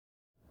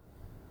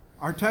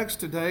Our text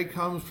today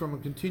comes from a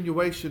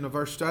continuation of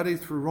our study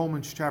through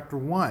Romans chapter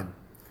 1.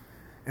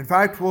 In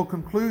fact, we'll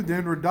conclude the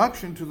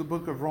introduction to the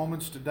book of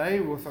Romans today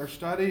with our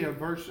study of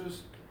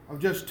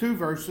just two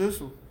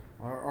verses,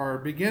 our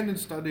beginning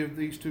study of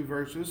these two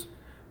verses,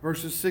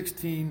 verses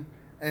 16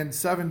 and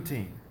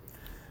 17.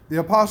 The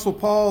Apostle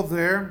Paul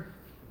there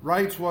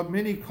writes what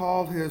many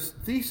call his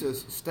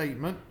thesis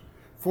statement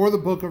for the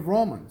book of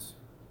Romans.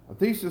 A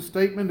thesis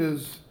statement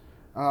is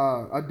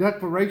a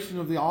declaration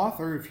of the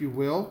author, if you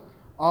will,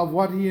 of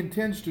what he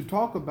intends to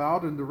talk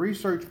about in the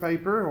research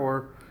paper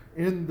or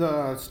in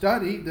the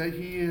study that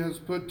he has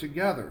put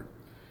together.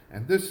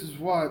 And this is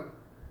what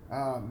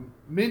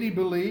many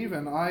believe,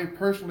 and I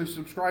personally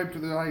subscribe to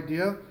the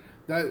idea,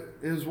 that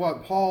is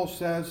what Paul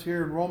says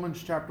here in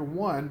Romans chapter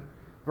 1,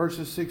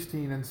 verses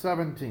 16 and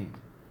 17.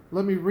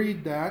 Let me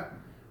read that,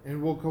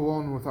 and we'll go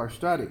on with our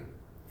study.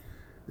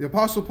 The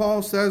Apostle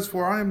Paul says,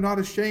 "For I am not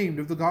ashamed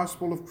of the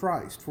gospel of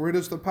Christ, for it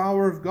is the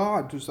power of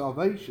God to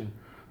salvation,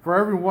 for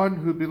everyone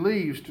who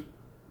believes,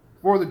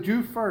 for the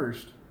Jew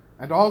first,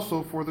 and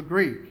also for the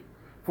Greek.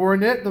 For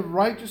in it the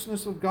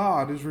righteousness of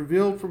God is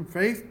revealed from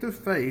faith to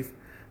faith,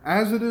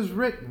 as it is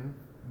written,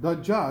 the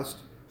just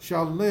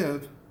shall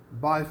live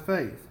by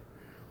faith."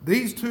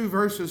 These two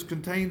verses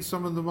contain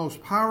some of the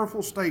most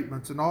powerful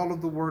statements in all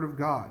of the Word of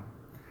God.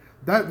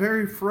 That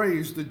very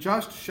phrase, the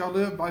just shall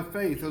live by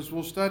faith, as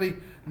we'll study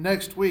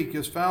next week,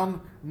 is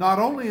found not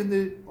only in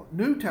the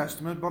New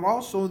Testament, but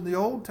also in the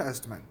Old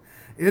Testament.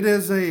 It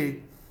is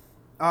a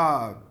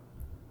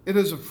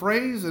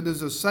phrase, it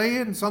is a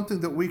saying, something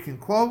that we can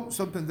quote,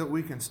 something that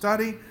we can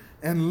study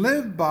and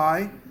live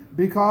by,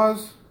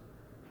 because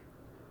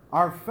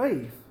our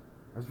faith,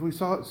 as we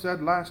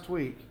said last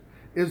week,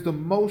 is the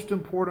most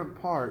important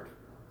part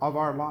of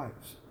our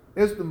lives.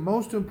 It's the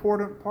most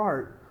important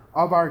part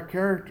of our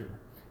character.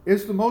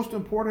 It's the most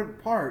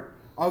important part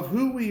of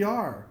who we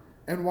are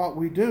and what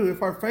we do.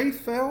 If our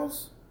faith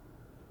fails,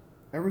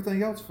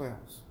 everything else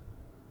fails.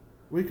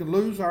 We can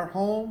lose our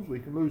homes, we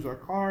can lose our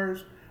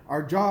cars,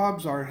 our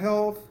jobs, our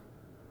health,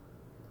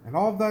 and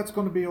all of that's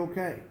going to be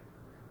okay.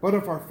 But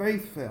if our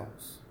faith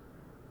fails,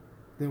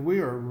 then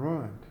we are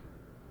ruined,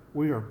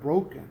 we are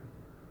broken,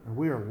 and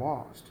we are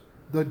lost.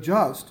 The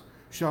just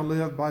shall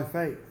live by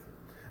faith.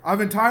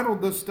 I've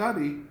entitled this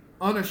study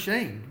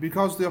Unashamed,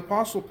 because the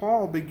Apostle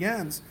Paul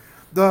begins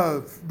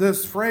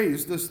this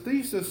phrase, this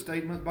thesis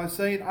statement, by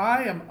saying,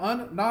 "I am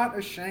not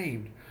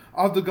ashamed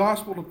of the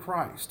gospel of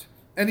Christ."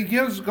 And he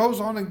goes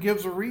on and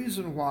gives a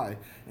reason why.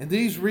 And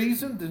these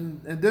reasons,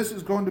 and this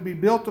is going to be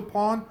built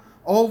upon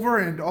over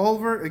and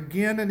over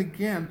again and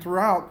again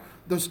throughout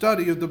the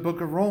study of the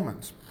book of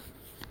Romans.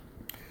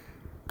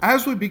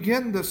 As we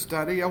begin this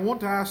study, I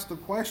want to ask the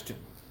question.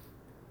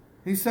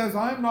 He says,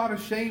 "I am not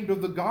ashamed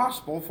of the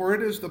gospel, for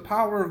it is the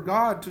power of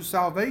God to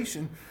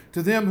salvation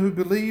to them who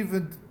believe,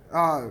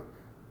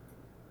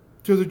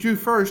 to the Jew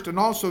first and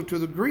also to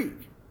the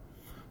Greek."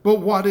 But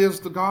what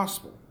is the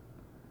gospel?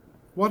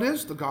 What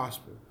is the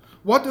gospel?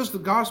 What does the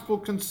gospel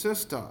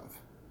consist of?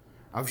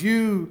 If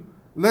you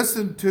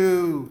listen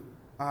to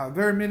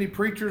very many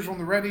preachers on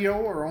the radio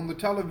or on the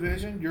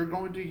television, you're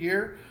going to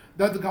hear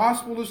that the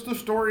gospel is the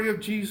story of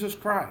Jesus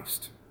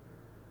Christ.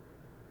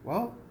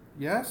 Well,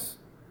 yes,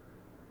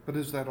 but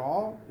is that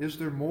all? Is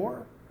there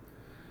more?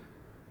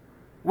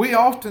 We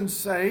often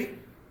say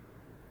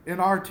in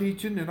our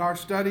teaching, in our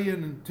study,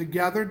 and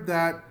together,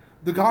 that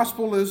the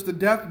gospel is the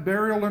death,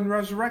 burial, and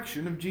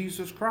resurrection of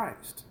Jesus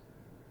Christ.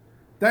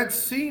 That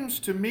seems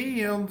to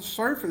me on the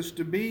surface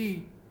to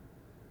be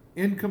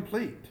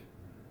incomplete.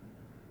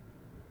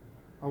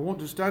 I want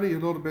to study a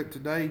little bit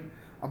today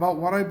about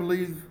what I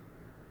believe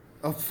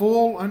a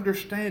full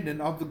understanding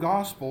of the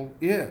gospel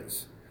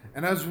is.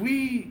 And as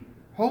we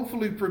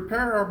hopefully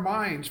prepare our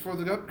minds for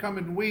the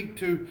upcoming week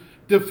to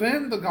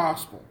defend the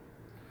gospel,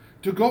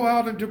 to go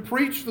out and to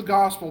preach the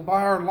gospel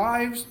by our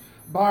lives,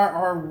 by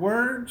our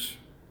words,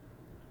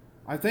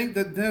 I think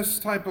that this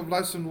type of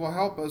lesson will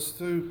help us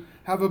to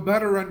have a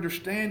better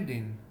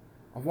understanding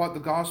of what the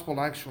gospel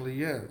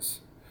actually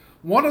is.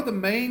 One of the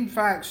main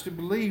facts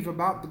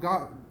about the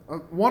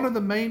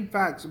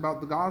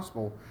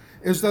gospel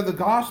is that the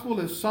gospel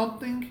is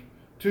something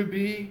to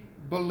be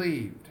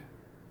believed.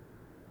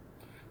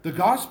 The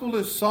gospel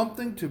is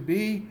something to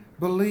be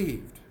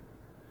believed.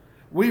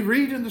 We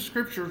read in the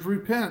scriptures,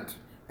 "Repent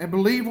and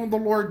believe on the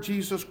Lord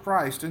Jesus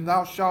Christ, and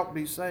thou shalt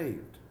be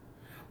saved."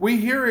 We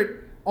hear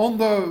it on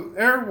the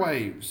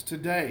airwaves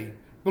today.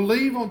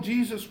 Believe on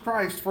Jesus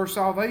Christ for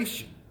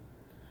salvation.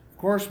 Of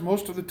course,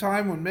 most of the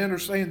time when men are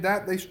saying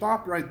that, they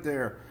stop right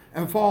there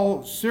and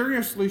fall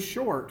seriously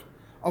short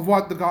of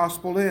what the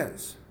gospel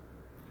is.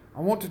 I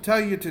want to tell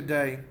you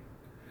today,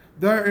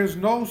 there is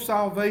no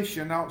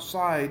salvation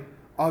outside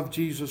of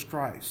Jesus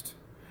Christ.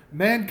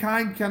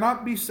 Mankind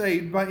cannot be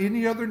saved by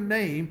any other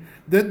name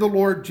than the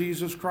Lord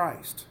Jesus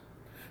Christ.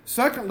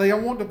 Secondly, I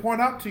want to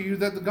point out to you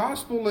that the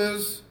gospel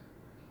is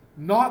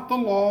not the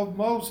law of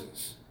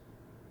Moses,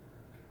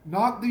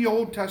 not the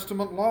Old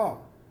Testament law.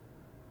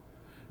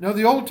 Now,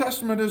 the Old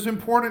Testament is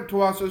important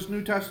to us as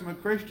New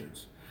Testament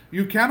Christians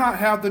You cannot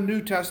have the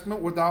New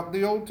Testament without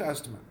the Old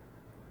Testament.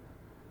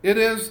 It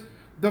is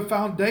the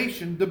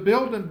foundation, the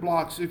building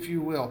blocks, if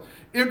you will.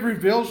 It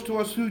reveals to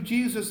us who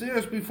Jesus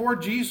is before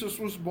Jesus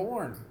was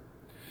born.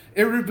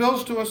 It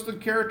reveals to us the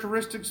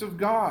characteristics of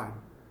God,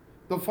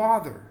 the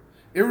Father.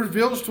 It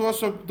reveals to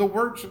us the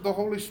works of the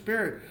Holy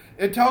Spirit.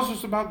 It tells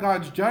us about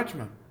God's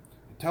judgment.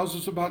 It tells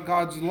us about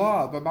God's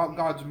love, about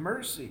God's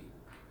mercy,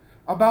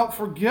 about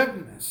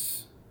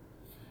forgiveness.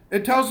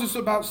 It tells us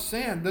about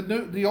sin.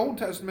 The Old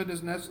Testament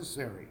is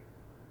necessary.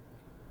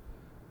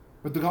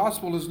 But the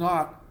gospel is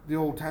not the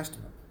Old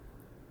Testament.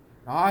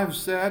 Now, I've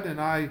said and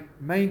I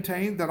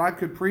maintain that I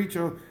could preach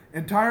an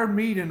entire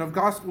meeting of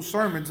gospel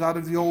sermons out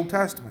of the Old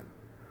Testament.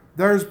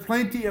 There's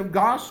plenty of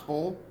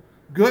gospel,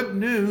 good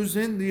news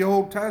in the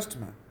Old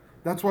Testament.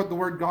 That's what the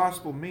word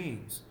gospel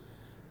means.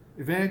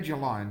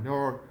 Evangeline,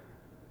 or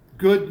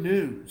good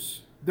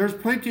news. There's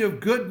plenty of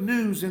good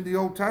news in the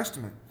Old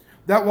Testament.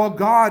 That while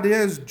God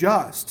is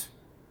just,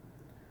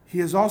 He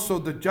is also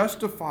the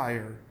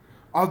justifier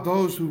of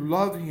those who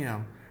love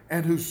Him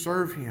and who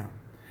serve Him.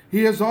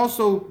 He is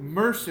also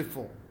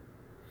merciful.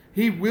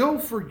 He will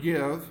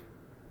forgive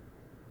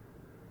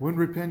when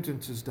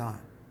repentance is done.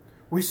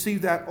 We see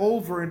that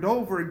over and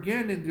over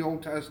again in the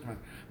Old Testament.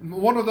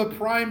 One of the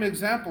prime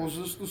examples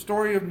is the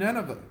story of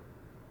Nineveh.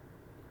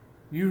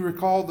 You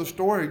recall the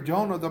story.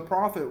 Jonah the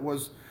prophet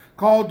was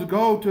called to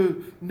go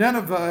to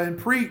Nineveh and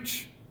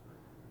preach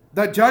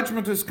that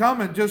judgment is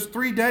coming, just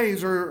 3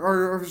 days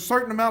or a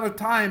certain amount of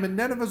time, and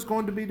Nineveh is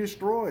going to be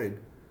destroyed.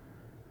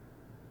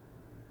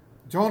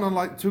 Jonah,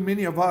 like too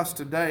many of us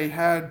today,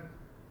 had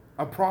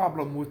a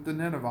problem with the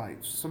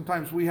Ninevites.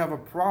 Sometimes we have a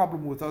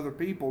problem with other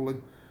people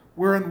and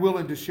we're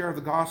unwilling to share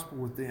the gospel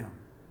with them.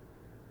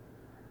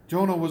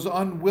 Jonah was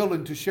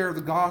unwilling to share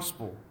the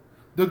gospel.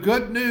 The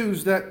good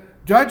news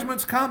that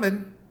judgment's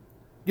coming,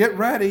 get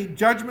ready,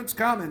 judgment's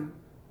coming.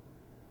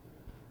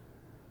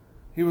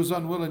 He was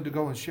unwilling to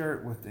go and share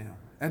it with them.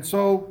 And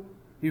so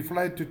he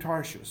fled to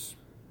Tarshish.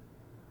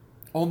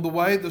 On the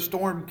way, the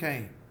storm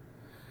came.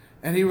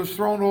 And he was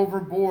thrown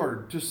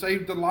overboard to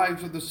save the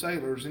lives of the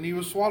sailors. And he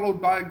was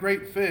swallowed by a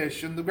great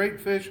fish. And the great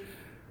fish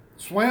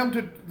swam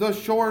to the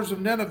shores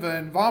of Nineveh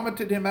and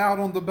vomited him out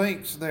on the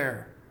banks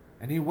there.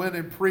 And he went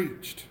and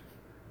preached.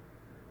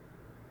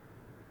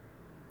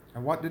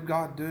 And what did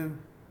God do?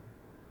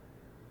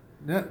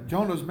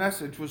 Jonah's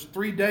message was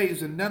 3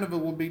 days and Nineveh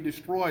will be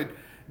destroyed.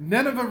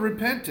 Nineveh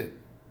repented.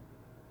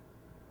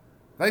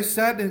 They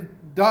sat in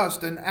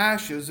dust and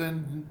ashes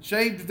and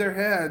shaved their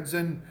heads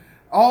and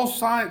all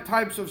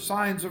types of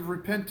signs of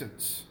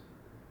repentance.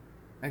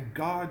 And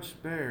God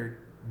spared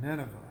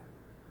Nineveh,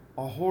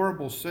 a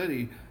horrible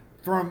city.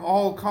 From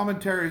all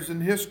commentaries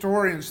and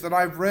historians that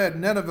I've read,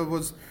 Nineveh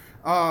was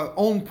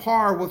on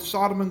par with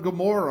Sodom and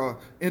Gomorrah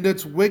in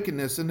its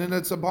wickedness and in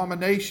its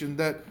abomination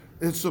that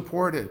it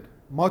supported,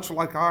 much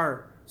like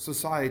our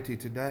society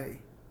today.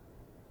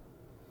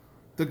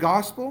 The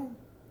gospel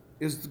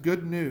is the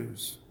good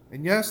news.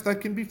 And yes,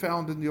 that can be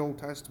found in the Old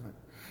Testament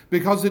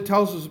because it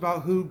tells us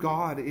about who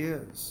God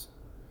is.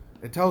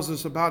 It tells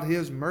us about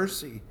His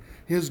mercy,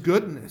 His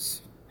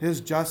goodness,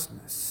 His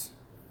justness.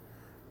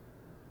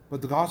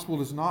 But the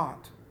gospel is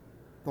not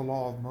the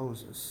law of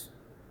Moses.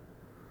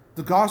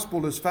 The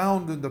gospel is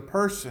found in the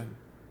person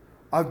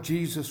of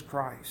Jesus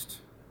Christ.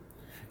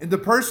 In the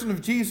person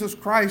of Jesus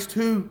Christ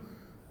who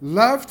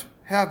left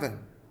heaven.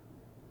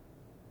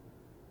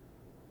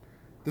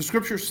 The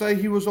scriptures say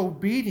He was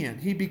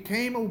obedient. He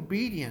became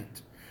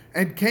obedient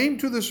and came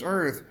to this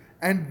earth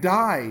and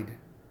died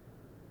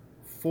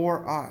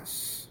for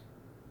us.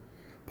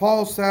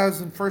 Paul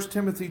says in 1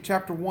 Timothy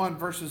chapter 1,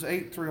 verses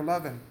 8 through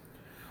 11,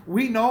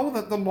 we know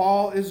that the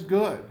law is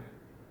good.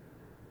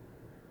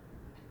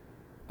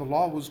 The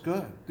law was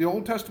good. The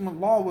Old Testament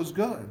law was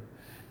good.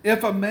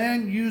 If a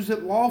man use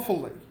it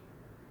lawfully.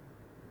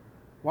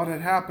 What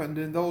had happened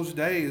in those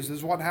days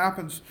is what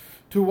happens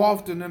too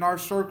often in our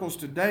circles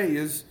today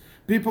is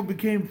people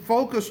became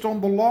focused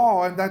on the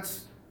law, and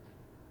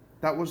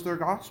that was their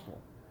gospel.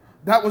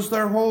 That was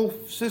their whole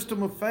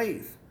system of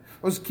faith,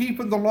 was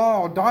keeping the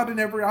law, dotting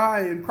every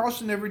I and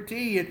crossing every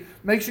T and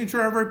making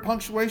sure every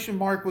punctuation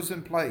mark was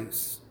in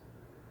place.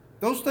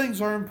 Those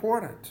things are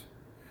important.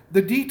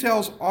 The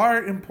details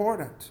are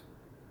important.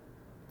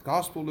 The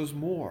gospel is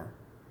more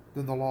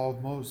than the law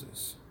of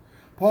Moses.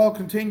 Paul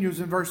continues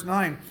in verse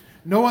 9,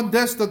 knowing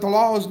this, that the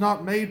law is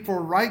not made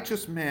for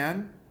righteous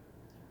men,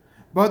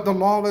 but the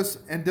lawless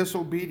and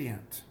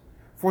disobedient,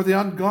 for the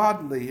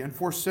ungodly and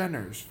for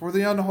sinners, for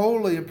the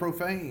unholy and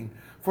profane,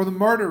 for the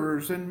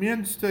murderers and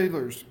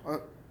men-stealers,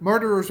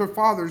 murderers of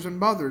fathers and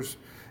mothers,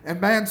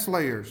 and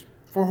manslayers,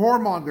 for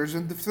whoremongers,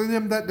 and for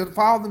them that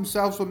defile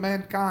themselves with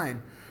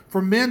mankind,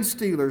 for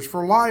men-stealers,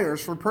 for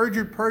liars, for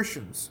perjured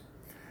persons.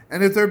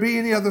 And if there be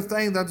any other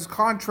thing that is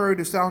contrary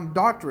to sound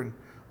doctrine,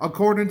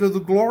 according to the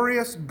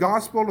glorious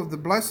gospel of the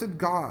blessed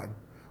God,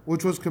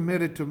 which was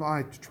committed to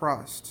my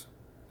trust.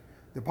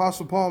 The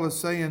Apostle Paul is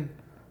saying,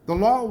 the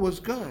law was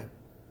good,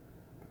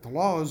 but the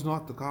law is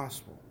not the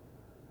gospel.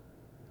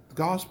 The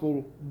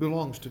gospel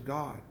belongs to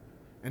God.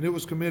 And it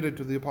was committed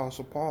to the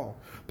Apostle Paul.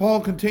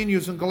 Paul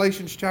continues in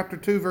Galatians chapter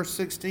 2, verse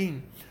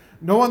 16.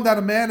 Knowing that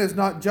a man is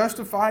not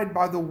justified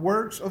by the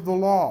works of the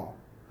law,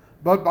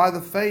 but by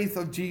the faith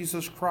of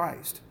Jesus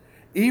Christ.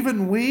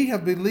 Even we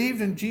have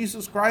believed in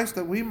Jesus Christ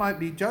that we might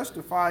be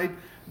justified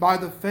by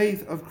the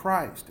faith of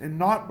Christ, and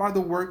not by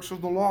the works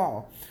of the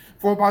law.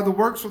 For by the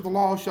works of the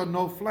law shall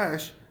no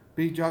flesh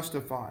be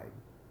justified.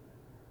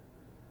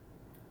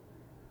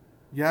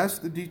 Yes,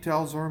 the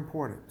details are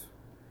important.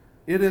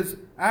 It is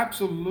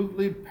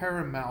absolutely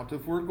paramount,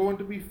 if we're going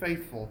to be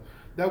faithful,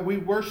 that we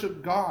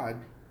worship God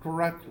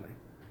correctly.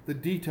 The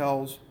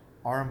details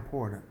are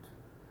important.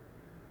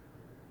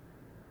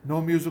 No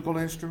musical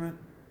instrument,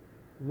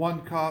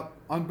 one cup,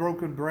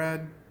 unbroken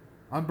bread,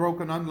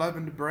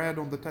 unleavened bread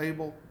on the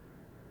table,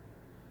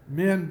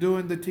 men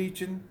doing the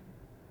teaching.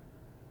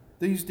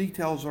 These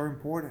details are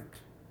important.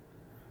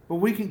 But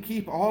we can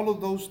keep all of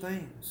those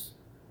things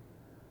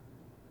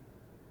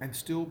and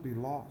still be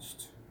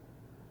lost.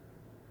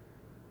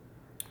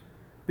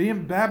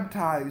 Being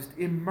baptized,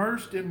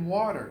 immersed in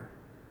water,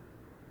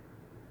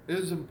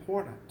 is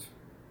important.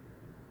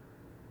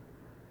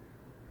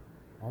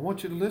 I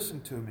want you to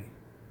listen to me.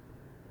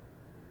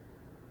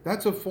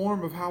 That's a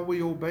form of how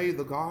we obey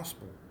the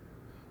gospel.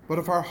 But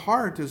if our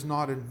heart is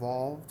not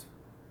involved,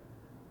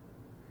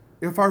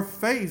 if our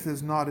faith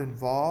is not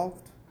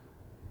involved,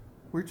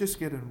 we're just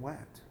getting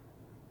wet.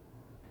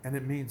 And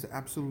it means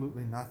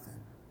absolutely nothing.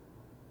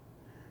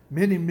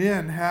 Many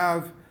men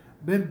have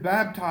been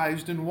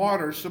baptized in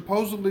water,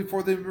 supposedly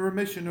for the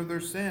remission of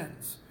their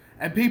sins.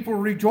 And people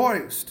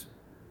rejoiced.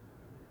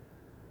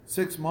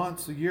 6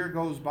 months, a year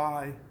goes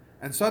by,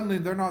 and suddenly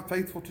they're not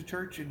faithful to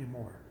church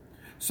anymore.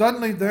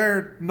 Suddenly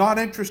they're not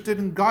interested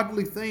in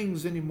godly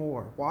things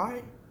anymore.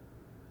 Why?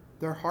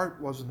 Their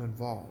heart wasn't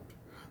involved.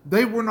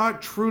 They were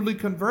not truly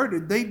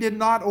converted. They did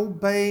not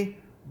obey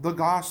the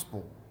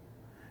gospel.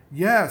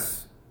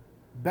 Yes,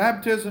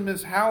 baptism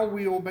is how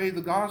we obey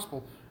the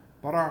gospel,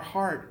 but our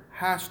heart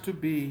has to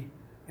be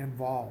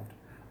involved.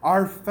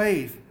 Our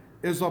faith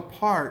is a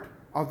part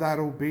of that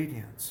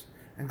obedience.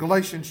 In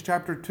Galatians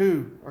chapter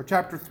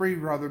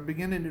 3,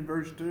 beginning in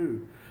verse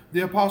 2,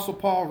 the Apostle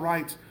Paul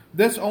writes,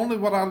 "This only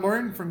what I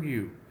learned from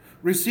you.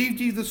 Received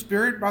ye the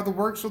Spirit by the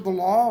works of the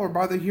law or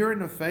by the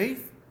hearing of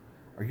faith?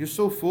 Are you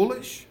so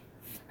foolish?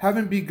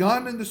 Having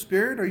begun in the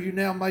Spirit, are you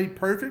now made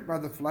perfect by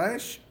the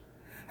flesh?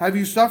 Have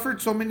you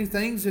suffered so many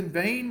things in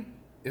vain,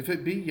 if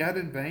it be yet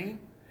in vain?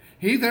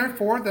 He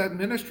therefore that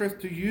ministereth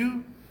to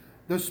you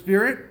the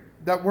Spirit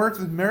that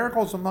worketh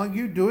miracles among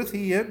you, doeth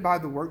he it by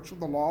the works of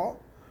the law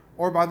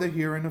or by the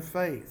hearing of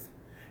faith?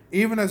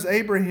 Even as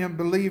Abraham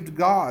believed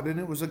God, and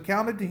it was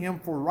accounted to him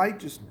for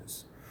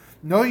righteousness.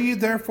 Know ye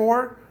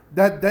therefore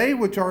that they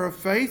which are of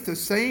faith, the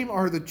same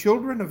are the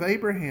children of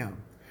Abraham.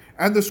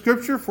 And the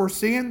Scripture,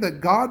 foreseeing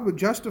that God would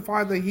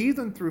justify the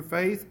heathen through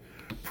faith,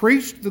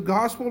 preached the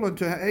gospel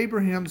unto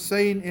Abraham,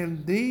 saying,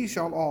 In thee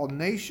shall all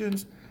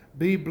nations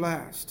be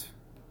blessed."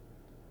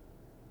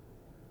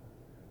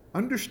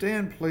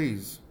 Understand,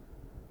 please,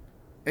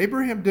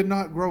 Abraham did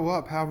not grow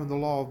up having the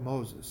law of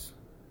Moses.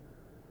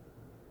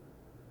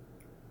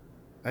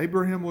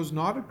 Abraham was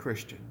not a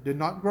Christian, did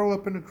not grow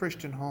up in a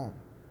Christian home.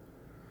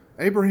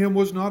 Abraham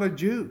was not a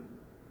Jew.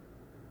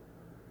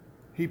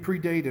 He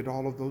predated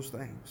all of those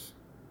things.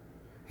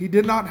 He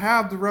did not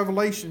have the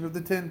revelation of the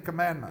 10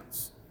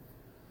 Commandments.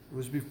 It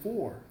was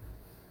before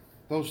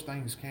those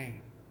things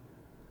came.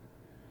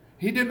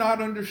 He did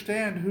not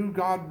understand who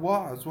God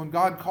was when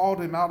God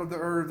called him out of the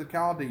Ur of the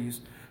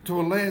Chaldees to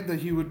a land that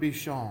he would be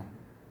shown.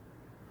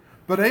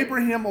 But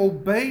Abraham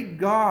obeyed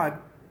God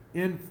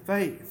in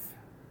faith.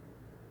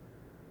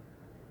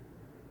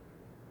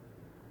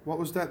 What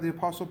was that the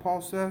Apostle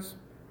Paul says?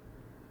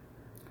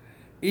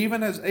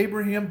 Even as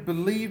Abraham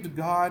believed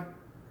God,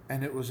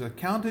 and it was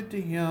accounted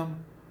to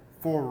him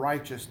for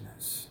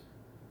righteousness.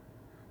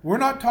 We're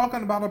not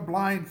talking about a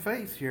blind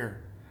faith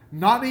here.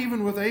 Not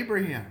even with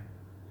Abraham.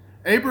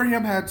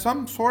 Abraham had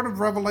some sort of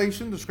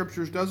revelation. The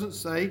Scriptures doesn't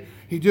say.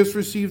 He just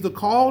received the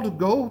call to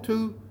go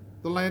to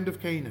the land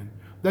of Canaan,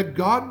 that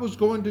God was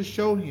going to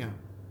show him.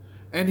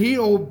 And he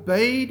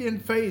obeyed in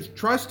faith,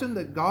 trusting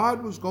that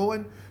God was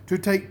going to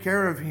take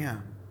care of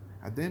him.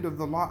 At the end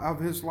of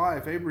his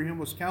life, Abraham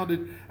was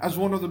counted as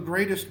one of the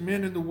greatest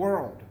men in the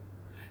world.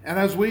 And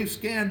as we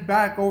scan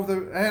back over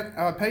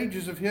the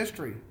pages of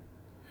history,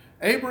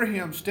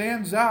 Abraham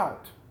stands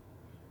out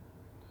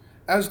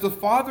as the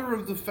father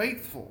of the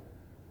faithful.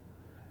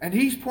 And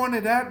he's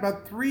pointed at by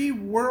 3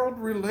 world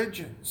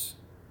religions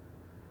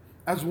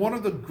as one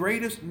of the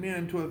greatest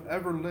men to have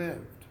ever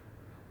lived.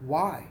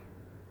 Why?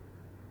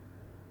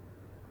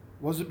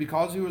 Was it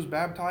because he was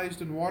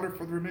baptized in water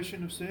for the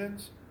remission of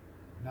sins?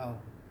 No.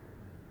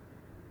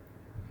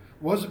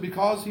 Was it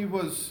because he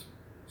was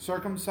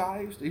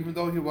circumcised, even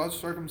though he was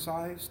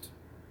circumcised?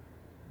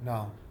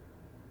 No.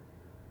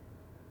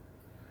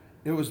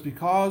 It was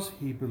because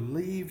he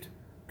believed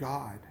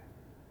God.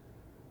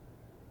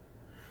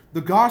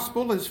 The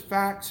gospel is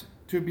facts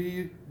to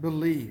be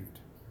believed.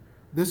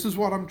 This is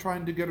what I'm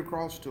trying to get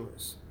across to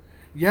us.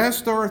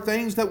 Yes, there are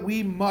things that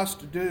we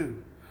must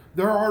do.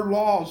 There are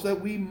laws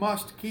that we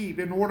must keep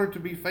in order to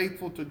be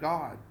faithful to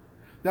God,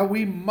 that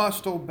we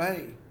must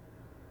obey.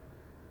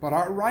 But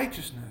our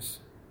righteousness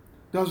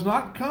does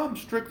not come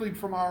strictly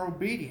from our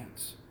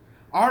obedience.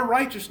 Our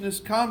righteousness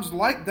comes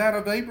like that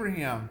of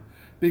Abraham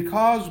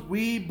because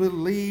we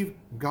believe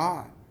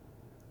God.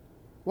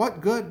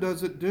 What good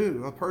does it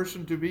do a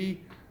person to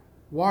be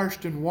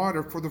washed in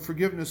water for the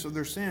forgiveness of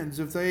their sins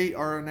if they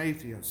are an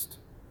atheist?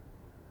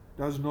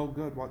 Does no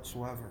good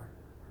whatsoever.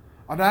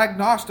 An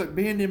agnostic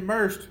being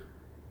immersed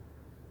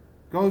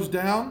goes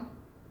down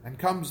and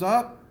comes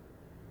up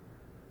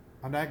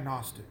an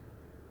agnostic.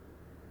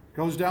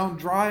 Goes down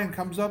dry and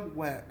comes up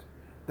wet.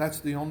 That's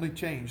the only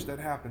change that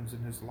happens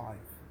in his life.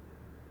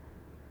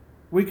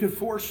 We could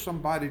force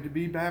somebody to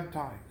be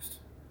baptized.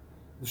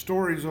 The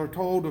stories are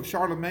told of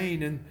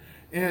Charlemagne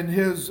and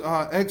his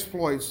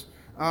exploits,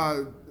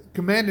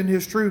 commanding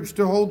his troops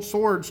to hold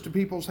swords to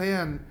people's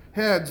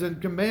heads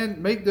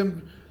and make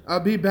them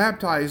be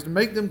baptized and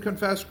make them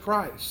confess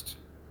Christ.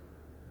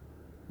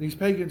 These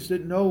pagans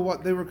didn't know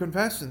what they were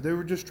confessing. They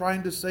were just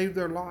trying to save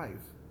their life.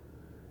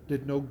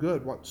 Did no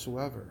good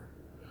whatsoever.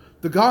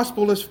 The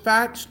gospel is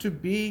facts to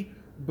be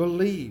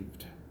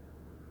believed.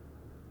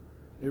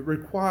 It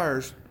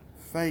requires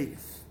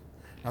faith.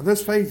 Now,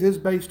 this faith is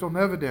based on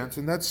evidence,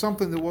 and that's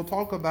something that we'll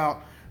talk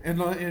about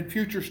in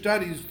future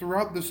studies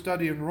throughout the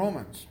study in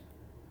Romans.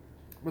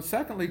 But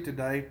secondly,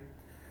 today,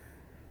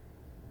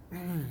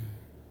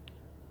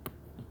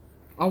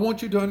 I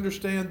want you to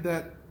understand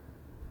that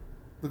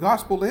the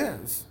gospel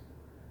is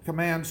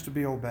commands to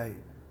be obeyed.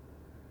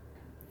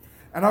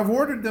 And I've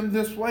ordered them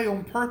this way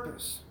on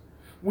purpose.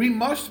 We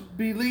must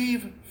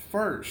believe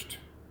first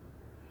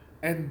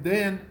and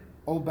then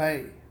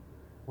obey.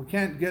 We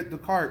can't get the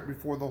cart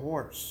before the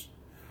horse.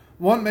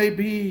 One may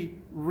be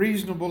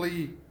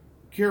reasonably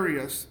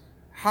curious,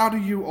 how do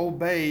you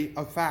obey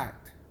a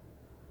fact?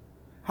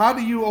 How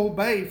do you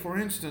obey, for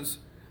instance,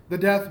 the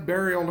death,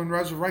 burial, and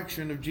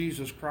resurrection of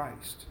Jesus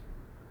Christ,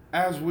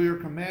 as we are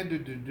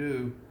commanded to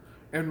do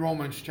in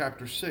Romans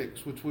chapter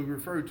 6, which we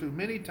refer to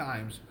many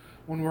times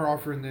when we're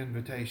offering the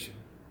invitation?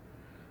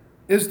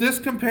 Is this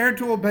compared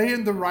to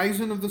obeying the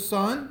rising of the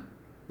sun?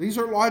 These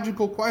are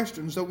logical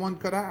questions that one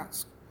could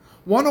ask.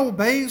 One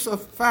obeys a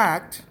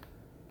fact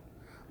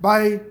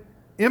by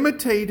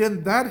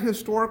imitating that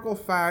historical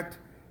fact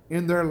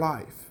in their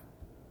life.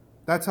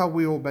 That's how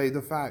we obey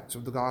the facts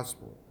of the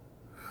gospel.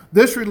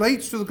 This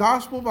relates to the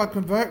gospel by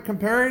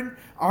comparing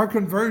our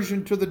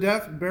conversion to the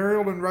death,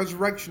 burial, and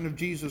resurrection of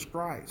Jesus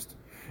Christ.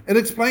 It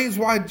explains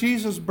why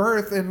Jesus'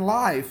 birth and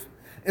life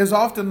is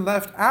often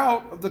left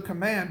out of the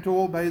command to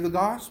obey the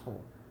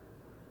gospel.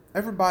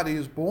 Everybody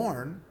is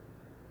born.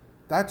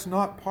 That's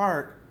not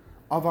part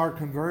of our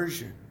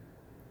conversion.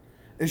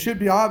 It should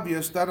be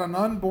obvious that an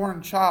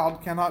unborn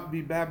child cannot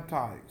be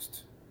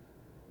baptized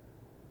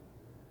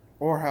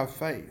or have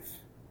faith.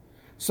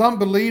 Some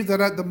believe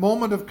that at the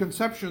moment of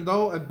conception,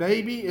 though, a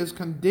baby is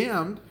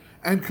condemned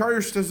and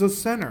cursed as a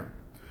sinner.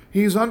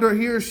 He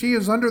or she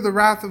is under the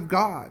wrath of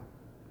God.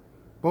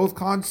 Both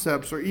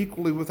concepts are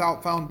equally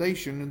without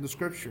foundation in the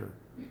Scripture.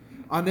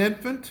 An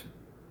infant,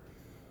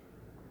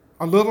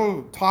 a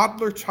little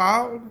toddler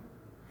child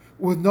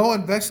with no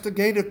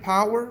investigative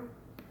power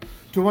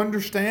to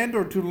understand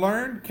or to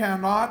learn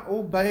cannot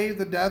obey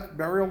the death,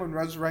 burial, and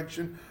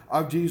resurrection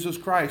of Jesus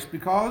Christ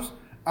because,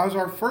 as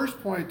our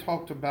first point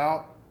talked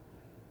about,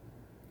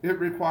 it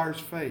requires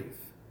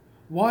faith.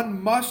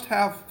 One must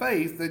have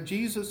faith that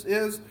Jesus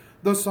is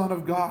the Son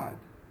of God.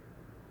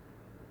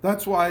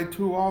 That's why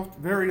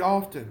very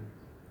often,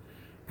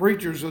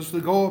 preachers, as they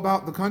go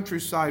about the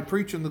countryside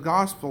preaching the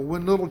gospel,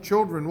 when little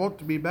children want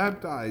to be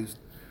baptized,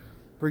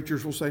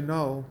 preachers will say,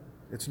 no,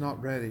 it's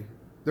not ready.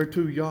 They're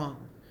too young.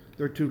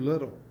 They're too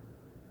little.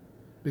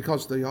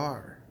 Because they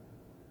are.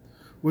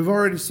 We've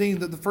already seen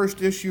that the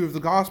first issue of the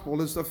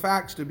gospel is the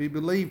facts to be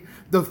believed,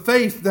 the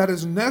faith that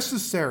is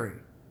necessary.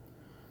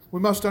 We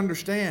must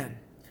understand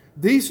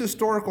these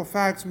historical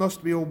facts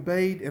must be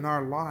obeyed in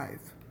our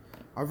life.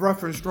 I've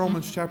referenced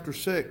Romans chapter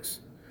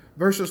 6.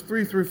 Verses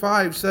 3 through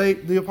 5 say,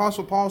 the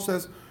Apostle Paul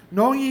says,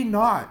 know ye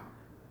not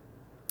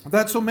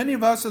that so many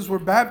of us as were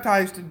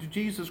baptized into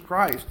Jesus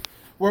Christ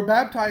were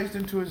baptized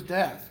into his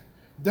death.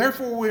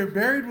 Therefore we are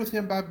buried with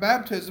him by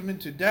baptism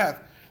into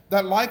death,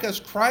 that like as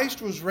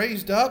Christ was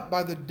raised up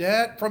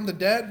from the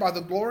dead by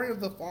the glory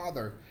of the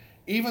Father,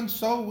 even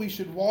so we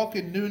should walk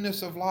in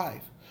newness of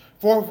life.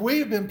 For if we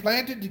have been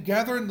planted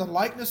together in the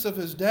likeness of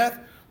his death,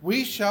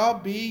 we shall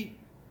be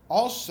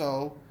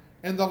also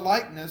in the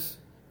likeness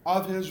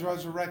of his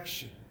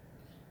resurrection.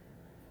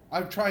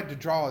 I've tried to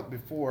draw it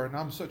before, and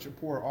I'm such a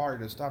poor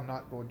artist, I'm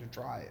not going to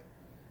try it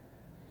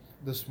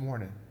this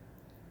morning.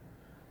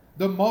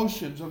 The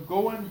motions of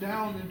going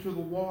down into the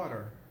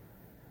water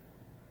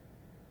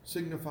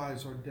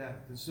signifies our death.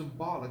 It's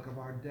symbolic of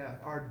our death,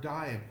 our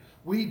dying.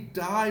 We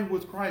die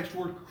with Christ.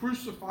 We're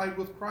crucified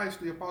with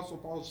Christ, the Apostle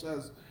Paul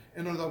says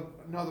in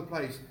another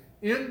place.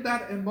 In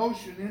that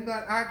emotion, in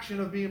that action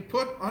of being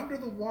put under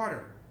the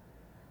water,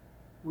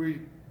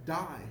 we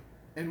die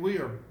and we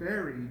are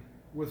buried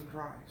with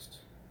Christ.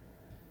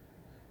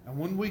 And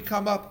when we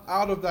come up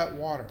out of that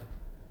water,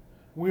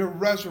 we are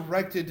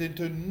resurrected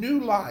into new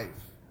life,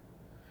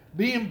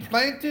 being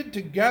planted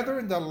together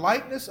in the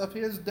likeness of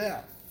his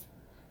death.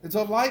 It's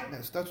a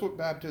likeness. That's what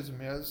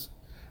baptism is.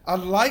 A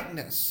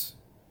likeness,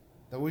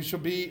 that we shall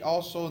be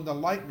also in the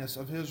likeness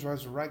of his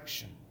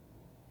resurrection.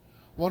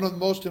 One of the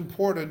most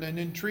important and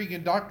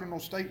intriguing doctrinal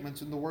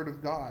statements in the Word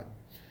of God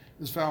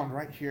is found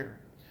right here.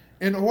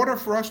 In order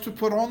for us to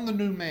put on the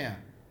new man,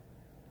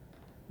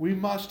 we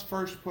must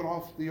first put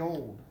off the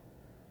old.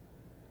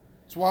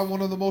 That's why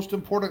one of the most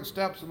important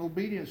steps in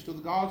obedience to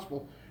the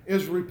gospel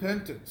is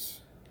repentance.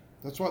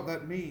 That's what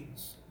that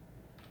means.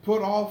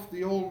 Put off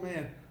the old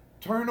man.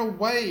 Turn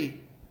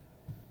away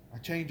a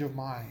change of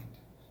mind.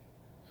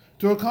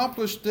 To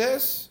accomplish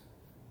this,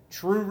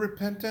 true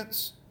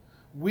repentance,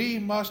 we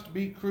must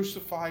be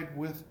crucified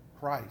with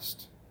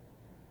Christ.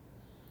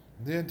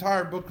 The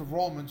entire book of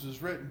Romans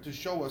is written to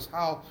show us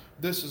how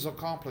this is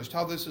accomplished,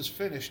 how this is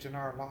finished in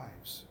our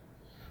lives.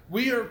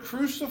 We are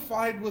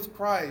crucified with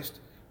Christ.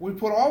 We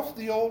put off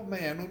the old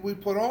man and we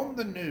put on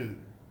the new.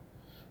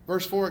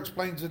 Verse 4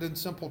 explains it in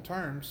simple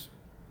terms.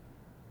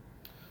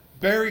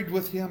 Buried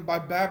with him by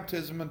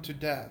baptism unto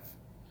death,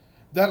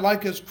 that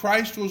like as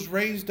Christ was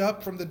raised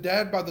up from the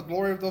dead by the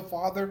glory of the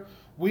Father,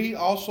 we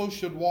also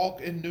should walk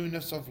in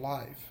newness of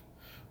life.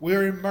 We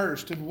are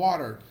immersed in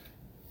water,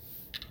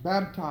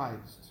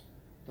 baptized.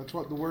 That's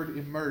what the word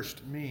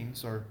immersed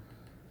means, or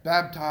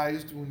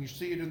baptized, when you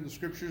see it in the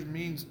scriptures,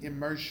 means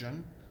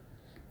immersion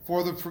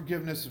for the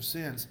forgiveness of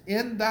sins.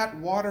 In that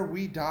water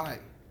we die.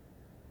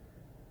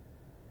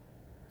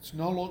 It's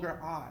no longer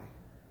I,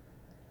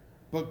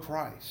 but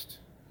Christ.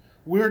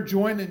 We're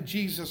joining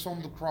Jesus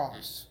on the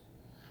cross.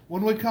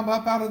 When we come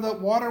up out of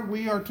that water,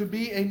 we are to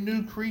be a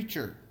new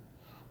creature.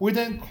 We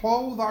then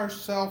clothe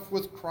ourselves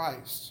with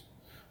Christ.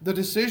 The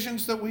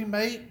decisions that we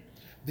make,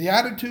 the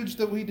attitudes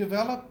that we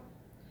develop,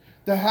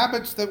 the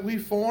habits that we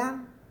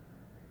form,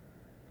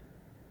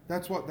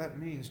 that's what that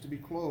means, to be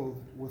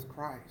clothed with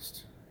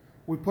Christ.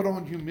 We put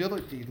on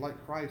humility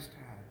like Christ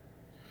had.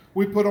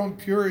 We put on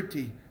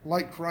purity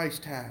like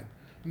Christ had.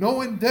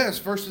 Knowing this,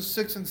 verses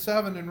 6 and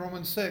 7 in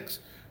Romans 6,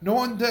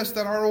 knowing this,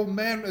 that our old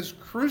man is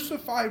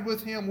crucified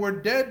with him. We're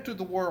dead to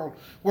the world.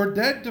 We're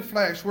dead to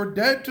flesh. We're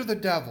dead to the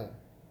devil.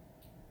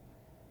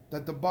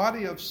 That the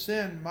body of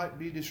sin might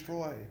be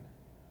destroyed.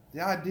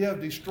 The idea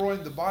of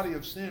destroying the body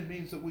of sin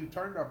means that we've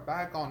turned our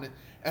back on it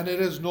and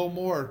it is no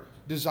more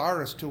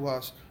desirous to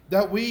us.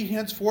 That we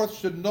henceforth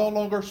should no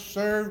longer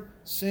serve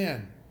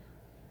sin.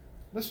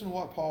 Listen to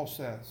what Paul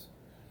says.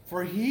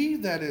 For he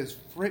that is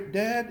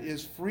dead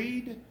is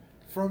freed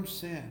from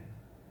sin.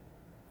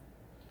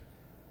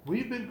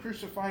 We've been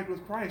crucified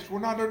with Christ. We're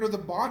not under the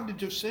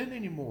bondage of sin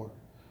anymore.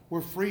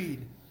 We're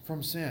freed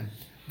from sin.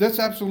 This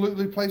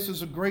absolutely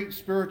places a great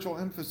spiritual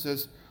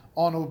emphasis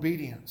on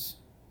obedience.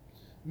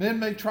 Men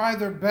may try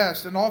their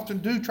best, and often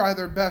do try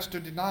their best, to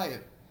deny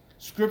it.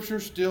 Scripture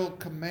still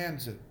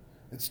commands it.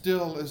 It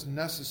still is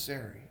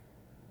necessary.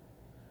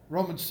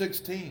 Romans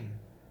 16,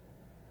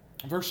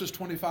 verses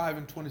 25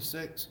 and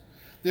 26.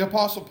 The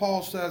Apostle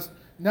Paul says,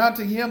 Now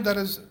to him that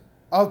is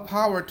of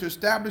power to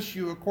establish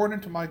you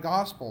according to my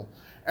gospel,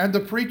 and the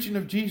preaching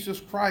of Jesus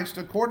Christ,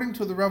 according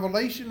to the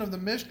revelation of the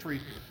mystery,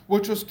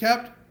 which was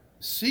kept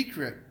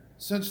secret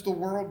since the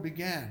world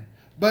began,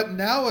 but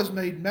now is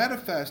made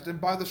manifest, and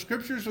by the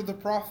scriptures of the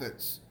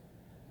prophets,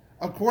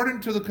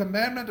 according to the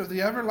commandment of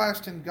the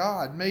everlasting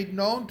God, made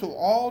known to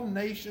all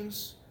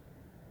nations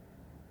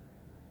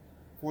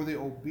for the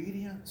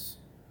obedience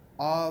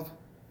of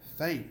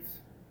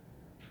faith.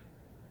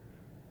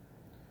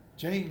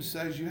 James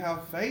says, you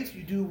have faith,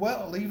 you do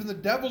well. Even the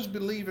devils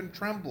believe and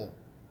tremble.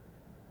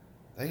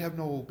 They have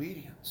no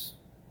obedience.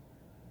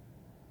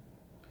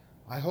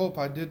 I hope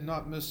I did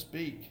not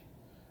misspeak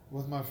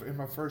in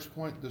my first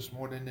point this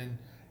morning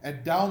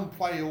and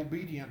downplay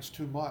obedience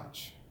too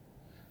much.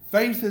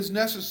 Faith is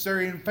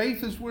necessary, and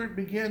faith is where it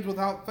begins.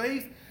 Without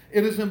faith,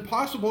 it is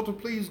impossible to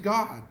please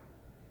God.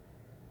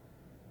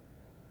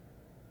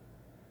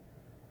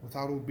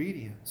 Without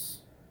obedience,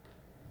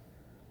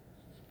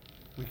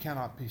 we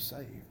cannot be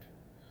saved.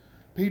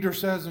 Peter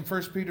says in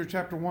 1 Peter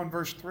chapter 1,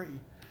 verse 3,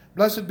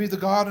 Blessed be the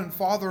God and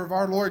Father of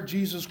our Lord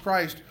Jesus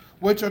Christ,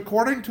 which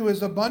according to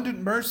his abundant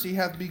mercy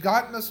hath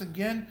begotten us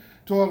again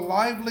to a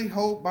lively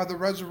hope by the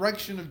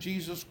resurrection of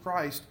Jesus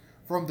Christ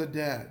from the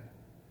dead.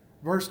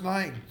 Verse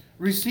 9,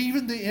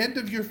 Receiving the end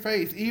of your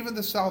faith, even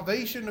the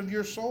salvation of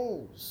your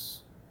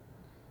souls.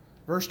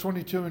 Verse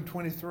 22 and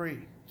 23,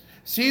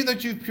 Seeing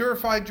that you've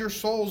purified your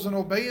souls and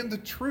obeying the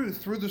truth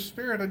through the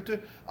Spirit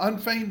unto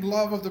unfeigned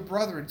love of the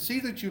brethren. See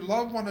that you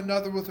love one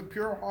another with a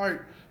pure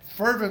heart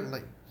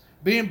fervently,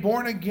 being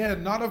born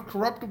again, not of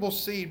corruptible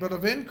seed, but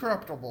of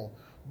incorruptible,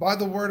 by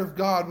the word of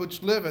God,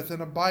 which liveth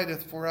and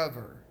abideth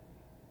forever.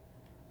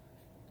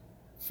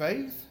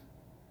 Faith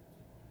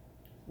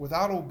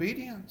without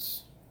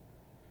obedience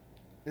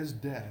is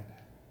dead.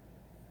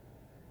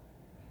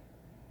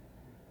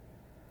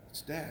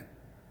 It's dead.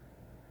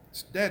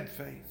 It's dead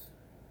faith.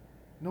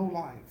 No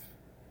life.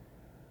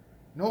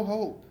 No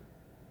hope.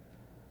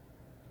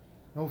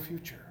 No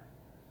future.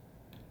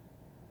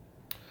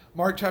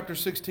 Mark chapter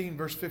 16,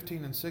 verse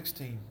 15 and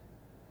 16.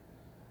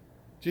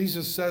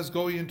 Jesus says,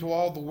 "Go ye into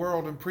all the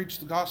world and preach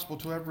the gospel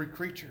to every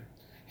creature.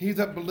 He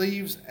that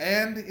believes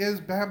and is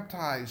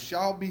baptized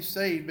shall be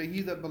saved, but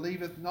he that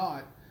believeth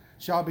not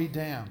shall be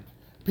damned."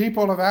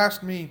 People have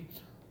asked me,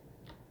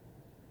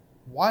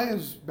 why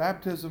is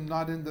baptism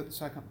not in the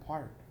second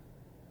part?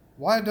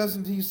 Why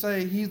doesn't he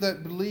say, "He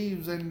that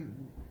believes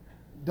and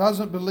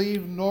doesn't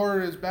believe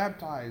nor is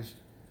baptized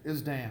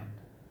is damned"?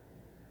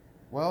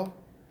 Well,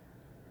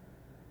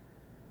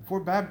 if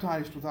we're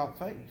baptized without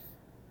faith,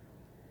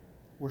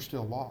 we're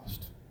still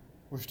lost.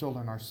 We're still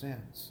in our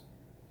sins.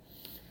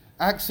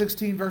 Acts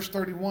 16, verse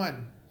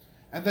 31.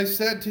 "And they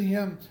said to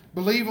him,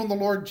 Believe on the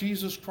Lord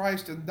Jesus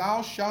Christ, and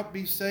thou shalt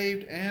be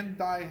saved and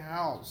thy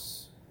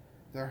house."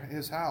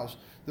 His house.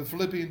 The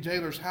Philippian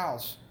jailer's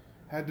house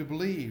had to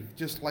believe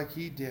just like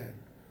he did.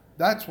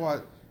 That's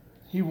what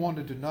he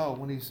wanted to know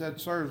when he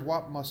said, "Sirs,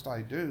 what must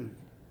I do?"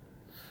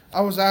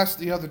 I was asked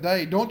the other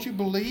day, don't you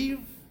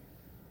believe?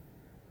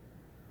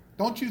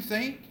 Don't you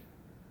think?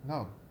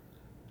 No.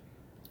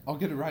 I'll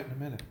get it right in a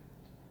minute.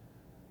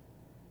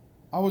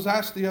 I was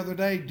asked the other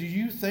day, do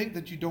you think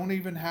that you don't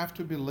even have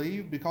to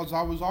believe? Because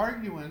I was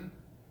arguing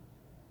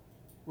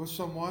with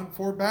someone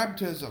for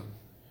baptism,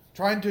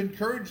 trying to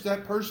encourage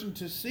that person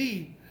to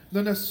see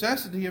the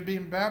necessity of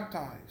being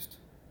baptized.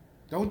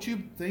 Don't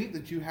you think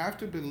that you have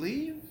to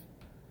believe?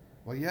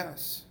 Well,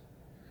 yes.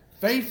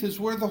 Faith is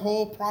where the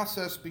whole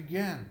process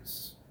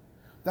begins.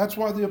 That's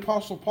why the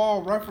Apostle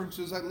Paul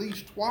references at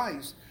least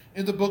twice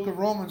in the book of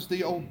Romans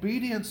the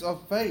obedience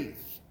of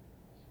faith.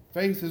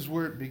 Faith is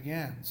where it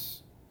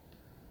begins.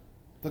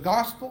 The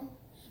gospel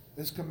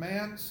is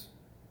commands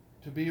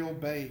to be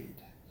obeyed.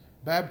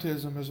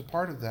 Baptism is a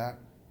part of that.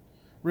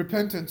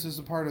 Repentance is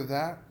a part of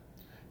that.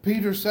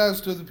 Peter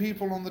says to the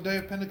people on the day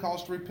of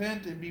Pentecost,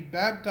 "Repent and be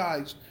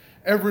baptized,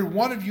 every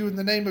one of you, in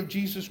the name of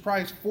Jesus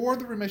Christ, for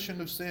the remission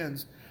of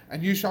sins,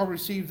 and you shall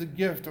receive the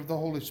gift of the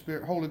Holy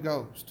Spirit, Holy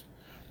Ghost."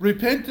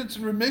 Repentance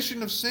and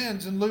remission of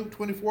sins in Luke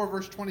 24,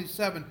 verse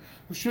 27,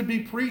 should be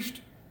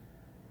preached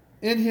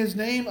in his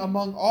name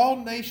among all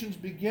nations,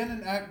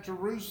 beginning at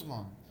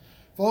Jerusalem.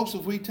 Folks,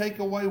 if we take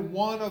away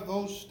one of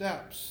those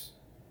steps,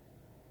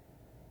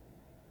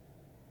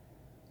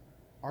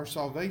 our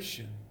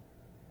salvation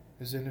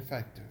is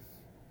ineffective.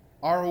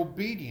 Our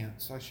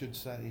obedience, I should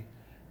say,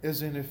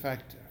 is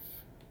ineffective.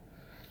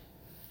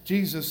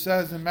 Jesus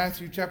says in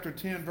Matthew chapter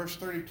 10, verse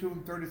 32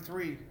 and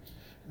 33,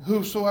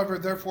 "Whosoever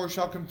therefore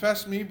shall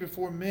confess me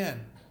before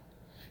men,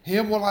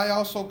 him will I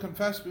also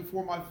confess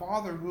before my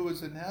Father who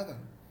is in heaven.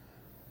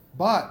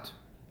 But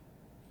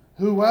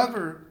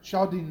whoever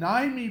shall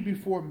deny me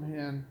before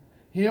men,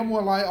 him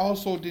will I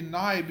also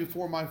deny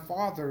before my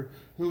Father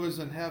who is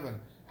in heaven."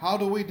 How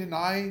do we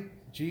deny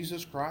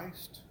Jesus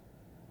Christ?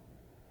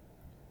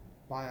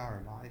 By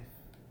our life.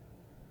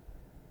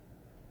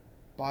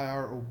 By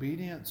our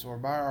obedience, or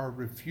by our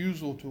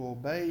refusal to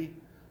obey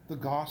the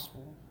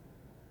gospel.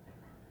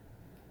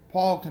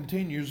 Paul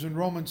continues in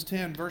Romans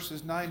 10,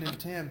 verses 9 and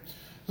 10,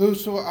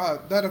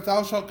 that if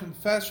thou shalt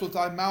confess with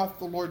thy mouth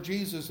the Lord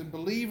Jesus, and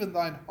believe in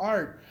thine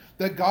heart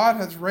that God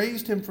hath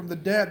raised him from the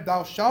dead,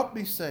 thou shalt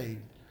be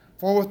saved.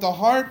 For with the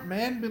heart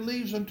man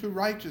believes unto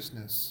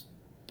righteousness,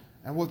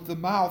 and with the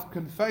mouth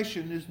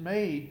confession is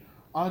made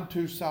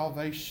unto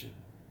salvation.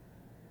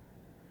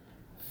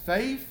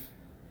 Faith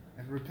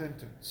and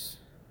repentance.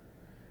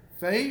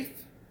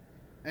 Faith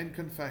and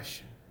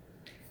confession.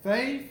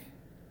 Faith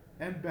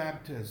and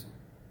baptism.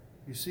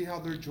 You see how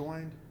they're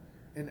joined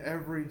in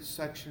every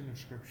section of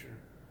Scripture.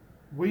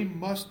 We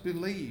must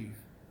believe.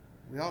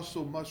 We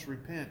also must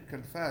repent,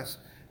 confess,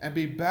 and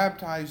be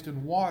baptized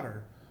in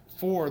water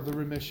for the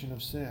remission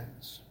of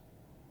sins.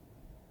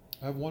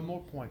 I have one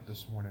more point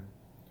this morning.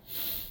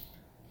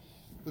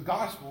 The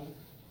gospel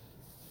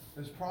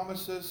is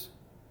promises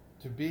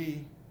to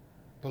be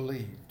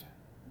believed.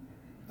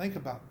 Think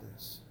about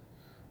this.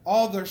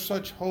 There's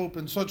such hope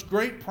and such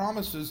great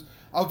promises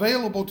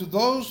available to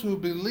those who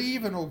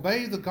believe and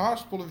obey the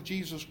gospel of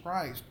Jesus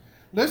Christ.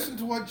 Listen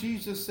to what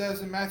Jesus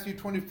says in Matthew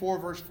 24,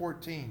 verse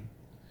 14.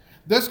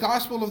 "This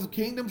gospel of the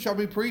kingdom shall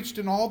be preached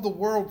in all the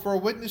world for a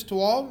witness to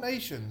all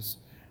nations,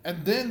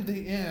 and then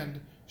the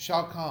end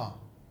shall come."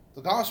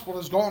 The gospel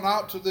has gone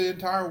out to the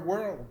entire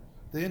world.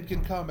 The end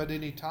can come at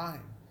any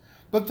time.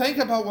 But think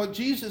about what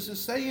Jesus is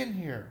saying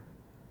here.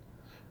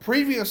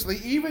 Previously,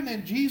 even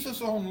in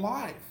Jesus' own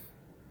life,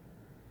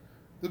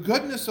 the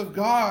goodness of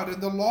God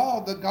and the law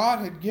that God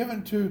had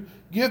given to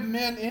give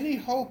men any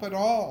hope at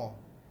all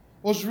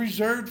was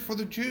reserved for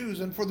the Jews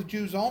and for the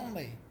Jews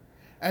only.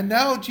 And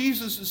now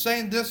Jesus is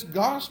saying this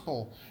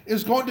gospel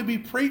is going to be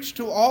preached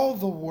to all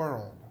the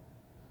world.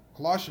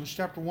 Colossians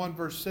chapter 1,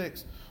 verse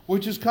 6,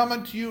 "Which is come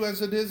unto you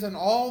as it is in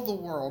all the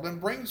world, and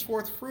brings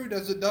forth fruit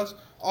as it does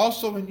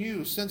also in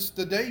you, since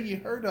the day ye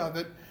heard of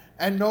it,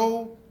 and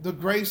know the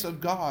grace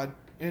of God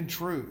in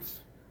truth."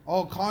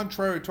 All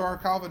contrary to our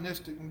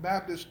Calvinistic and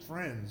Baptist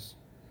friends.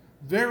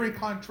 Very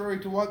contrary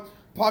to what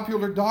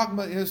popular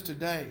dogma is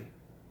today.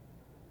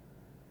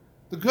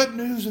 The good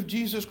news of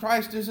Jesus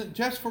Christ isn't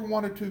just for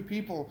one or two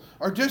people,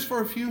 or just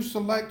for a few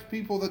select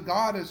people that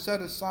God has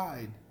set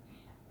aside.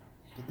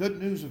 The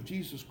good news of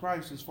Jesus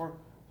Christ is for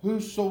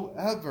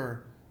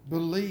whosoever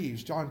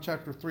believes. John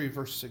chapter 3,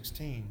 verse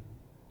 16.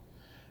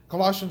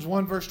 Colossians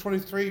 1, verse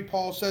 23,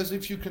 Paul says,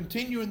 if you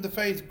continue in the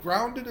faith,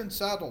 grounded and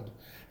settled,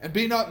 and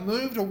be not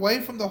moved away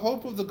from the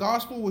hope of the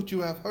gospel which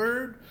you have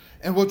heard,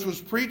 and which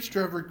was preached to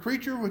every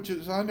creature which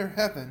is under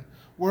heaven,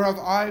 whereof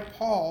I,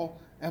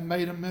 Paul, am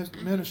made a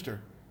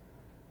minister.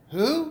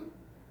 Who?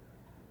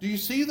 Do you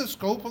see the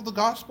scope of the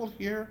gospel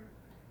here?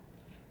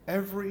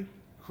 Every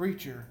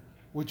creature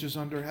which is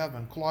under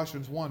heaven.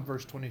 Colossians 1,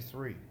 verse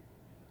 23.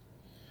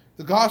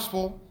 The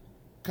gospel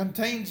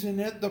contains in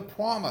it the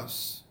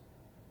promise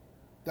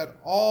that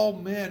all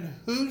men,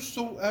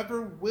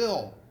 whosoever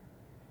will,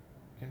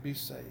 can be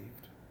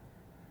saved.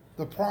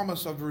 The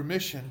promise of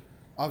remission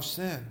of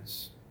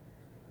sins.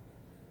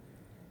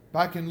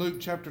 Back in Luke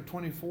chapter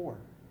 24,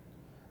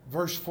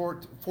 verse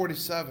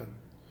 47,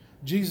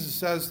 Jesus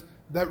says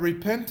that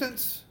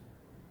repentance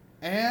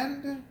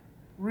and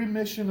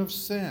remission of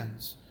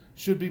sins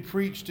should be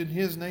preached in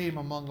His name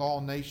among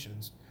all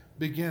nations,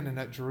 beginning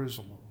at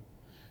Jerusalem.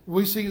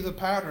 We see the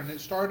pattern.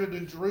 It started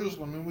in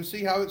Jerusalem, and we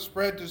see how it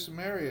spread to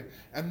Samaria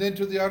and then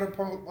to the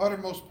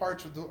uttermost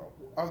parts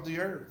of the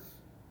earth.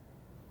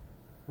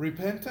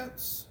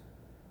 Repentance,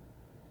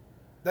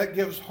 that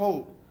gives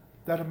hope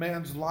that a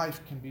man's life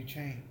can be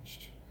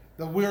changed,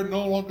 that we're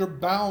no longer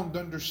bound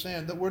under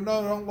sin, that we're no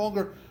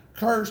longer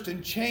cursed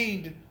and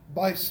chained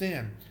by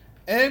sin.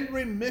 And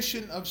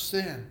remission of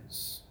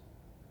sins.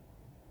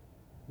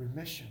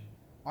 Remission.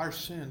 Our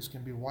sins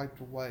can be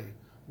wiped away,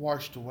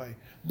 washed away.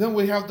 Then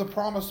we have the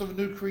promise of a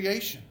new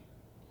creation.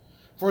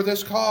 For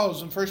this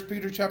cause, in 1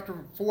 Peter chapter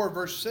 4,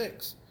 verse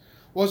 6,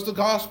 was the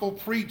gospel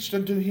preached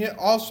unto him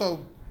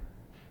also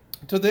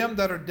to them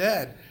that are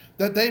dead,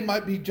 that they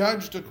might be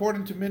judged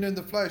according to men in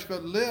the flesh,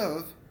 but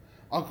live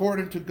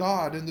according to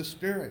God in the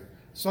Spirit.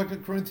 2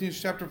 Corinthians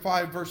chapter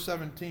 5, verse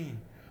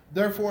 17.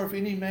 Therefore, if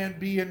any man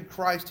be in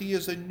Christ, he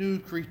is a new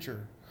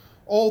creature.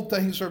 Old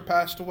things are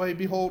passed away.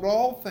 Behold,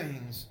 all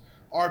things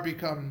are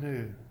become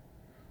new.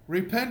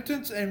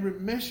 Repentance and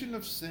remission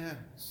of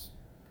sins.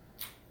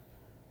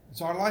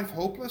 Is our life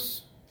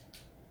hopeless?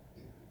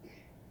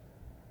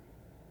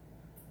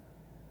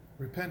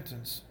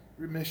 Repentance,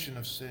 remission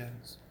of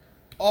sins.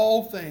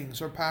 All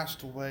things are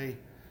passed away.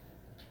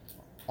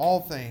 All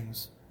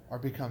things are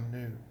become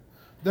new.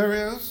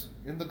 There is,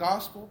 in the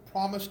gospel,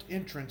 promised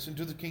entrance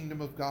into the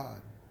kingdom of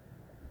God.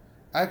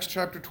 Acts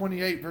chapter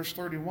 28, verse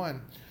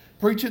 31.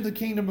 Preaching the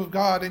kingdom of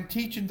God and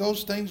teaching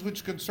those things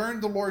which concern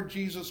the Lord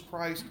Jesus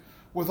Christ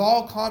with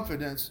all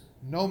confidence,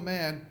 no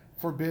man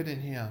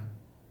forbidding him.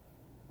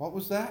 What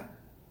was that?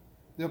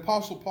 The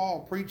Apostle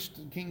Paul preached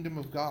the kingdom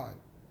of God.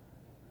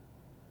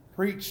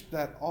 Preached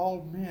that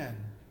all men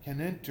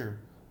can enter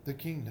the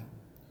kingdom.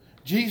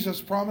 Jesus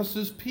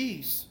promises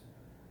peace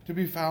to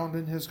be found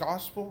in His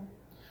gospel.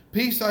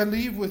 Peace I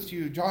leave with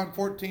you, John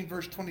 14,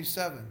 verse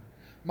 27.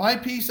 My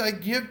peace I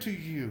give to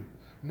you,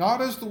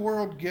 not as the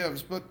world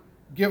gives, but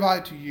give I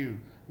to you.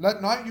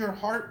 Let not your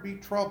heart be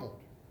troubled,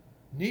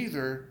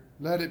 neither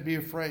let it be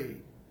afraid.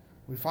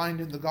 We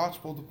find in the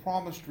gospel the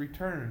promised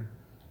return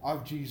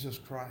of Jesus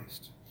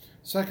Christ.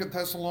 2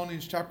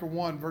 Thessalonians chapter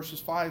 1, verses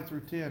 5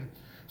 through 10.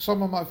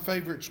 Some of my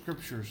favorite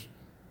scriptures.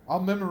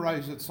 I'll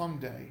memorize it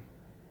someday.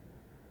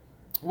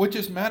 Which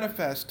is a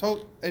manifest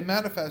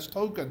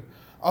token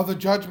of the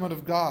judgment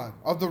of God,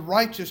 of the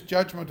righteous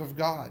judgment of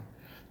God,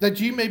 that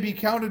ye may be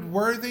counted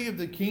worthy of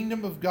the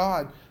kingdom of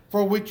God,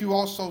 for which you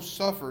also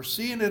suffer,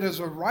 seeing it as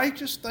a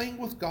righteous thing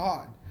with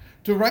God,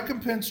 to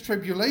recompense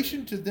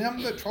tribulation to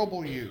them that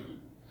trouble you.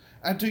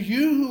 And to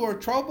you who are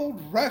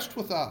troubled, rest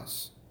with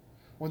us,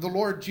 when the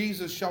Lord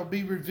Jesus shall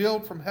be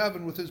revealed from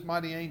heaven with His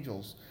mighty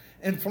angels,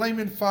 in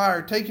flaming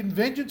fire, taking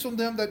vengeance on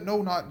them that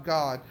know not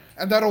God,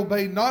 and that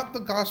obey not the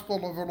gospel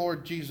of our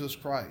Lord Jesus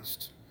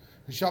Christ,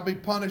 who shall be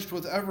punished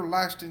with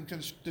everlasting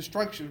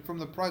destruction from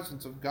the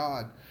presence of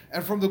God,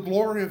 and from the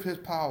glory of His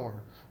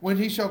power, when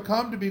He shall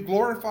come to be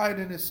glorified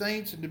in His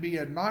saints, and to be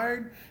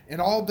admired in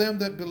all them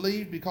that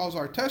believe, because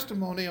our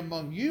testimony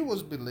among you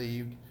was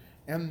believed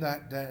in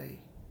that day.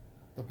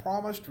 The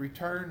promised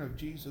return of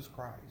Jesus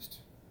Christ.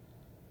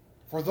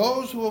 For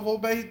those who have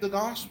obeyed the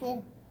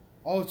gospel,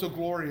 oh, it's a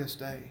glorious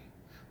day.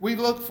 We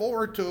look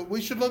forward to it.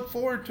 We should look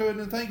forward to it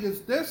and think,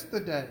 is this the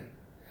day?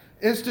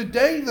 Is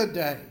today the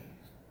day?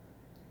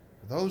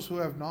 For those who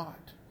have not,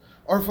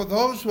 or for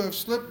those who have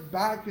slipped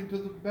back into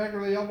the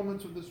beggarly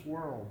elements of this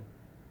world,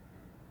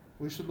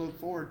 we should look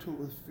forward to it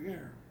with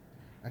fear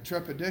and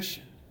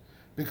trepidation,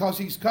 because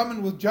He's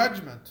coming with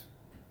judgment,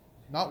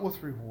 not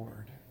with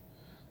reward.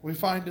 We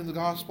find in the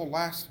gospel,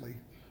 lastly,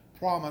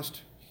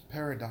 promised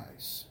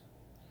paradise.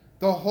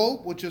 The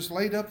hope which is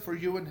laid up for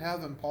you in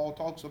heaven, Paul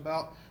talks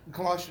about in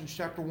Colossians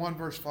chapter 1,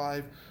 verse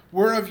 5,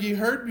 whereof ye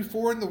heard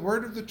before in the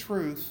word of the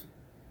truth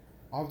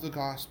of the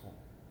gospel.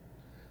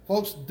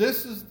 Folks,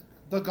 this is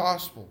the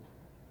gospel.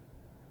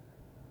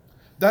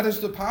 That is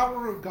the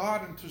power of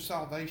God unto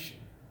salvation,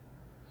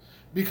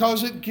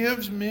 because it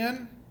gives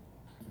men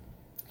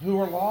who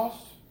are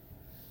lost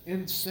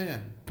in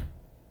sin,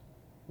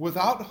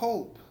 without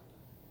hope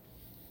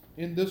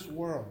in this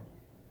world,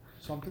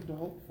 something to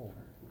hope for,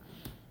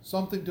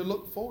 something to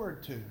look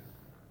forward to,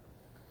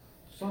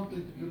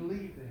 something to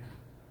believe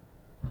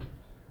in.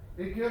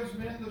 It gives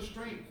men the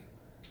strength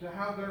to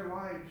have their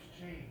lives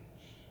changed.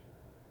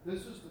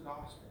 This is the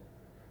gospel.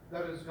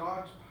 That is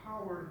God's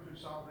power unto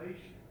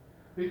salvation.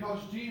 Because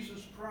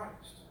Jesus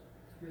Christ,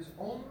 His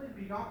only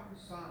begotten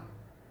Son,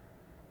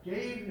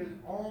 gave His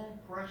own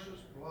precious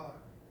blood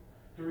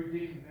to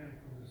redeem men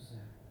from the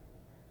sin.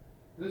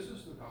 This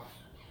is the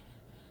gospel.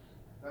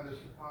 That is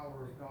the power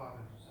of God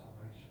unto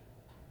salvation.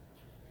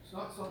 It's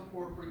not some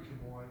poor preacher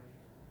boy.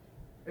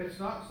 It's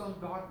not some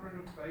doctrine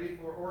of faith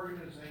or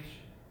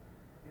organization.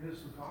 It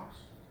is the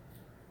gospel.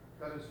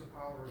 That is the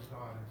power of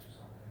God unto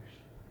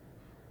salvation.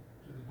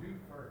 To the Jew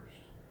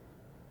first,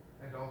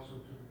 and also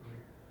to the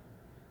Greek.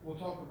 We'll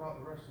talk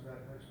about the rest of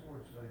that next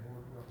Lord's Day,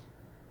 Lord willing.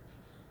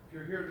 If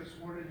you're here this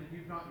morning and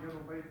you've not yet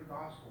obeyed the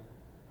gospel,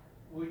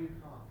 will you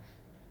come?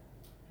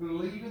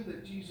 Believing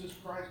that Jesus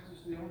Christ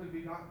is the only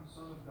begotten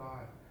Son of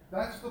God.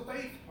 That's the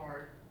faith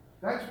part.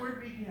 That's where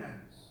it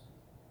begins.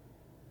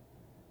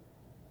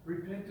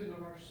 Repenting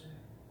of our sin,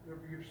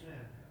 of your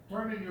sin.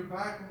 Turning your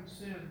back on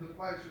sin, the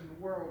flesh, and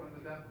the world, and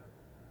the devil.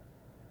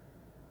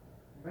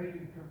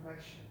 Making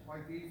confession,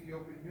 like the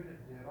Ethiopian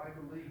eunuch did. I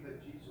believe that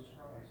Jesus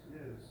Christ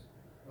is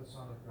the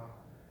Son of God.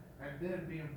 And then being